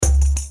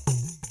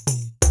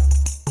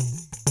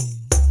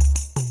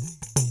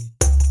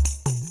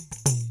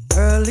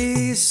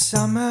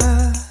summer.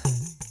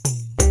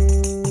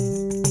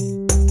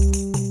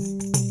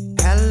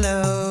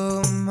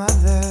 Hello,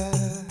 mother.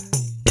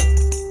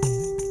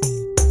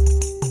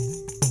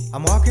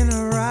 I'm walking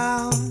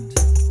around.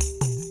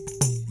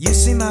 You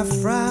see my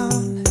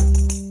frown.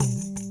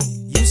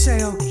 You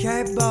say,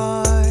 okay,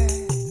 boy.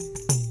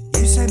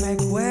 You say,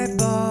 make way,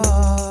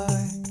 boy.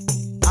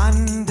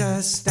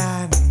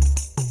 Understand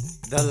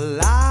the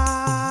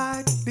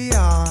light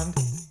beyond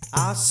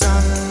our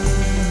sun.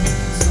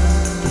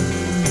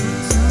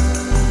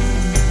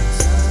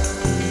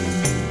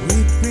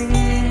 Weeping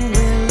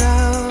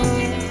willow,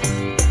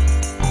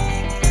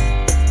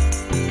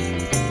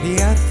 the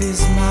earth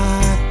is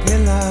my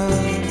pillow.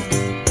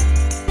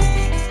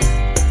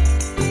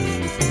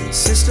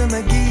 Sister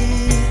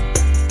McGee,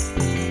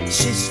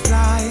 she's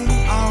flying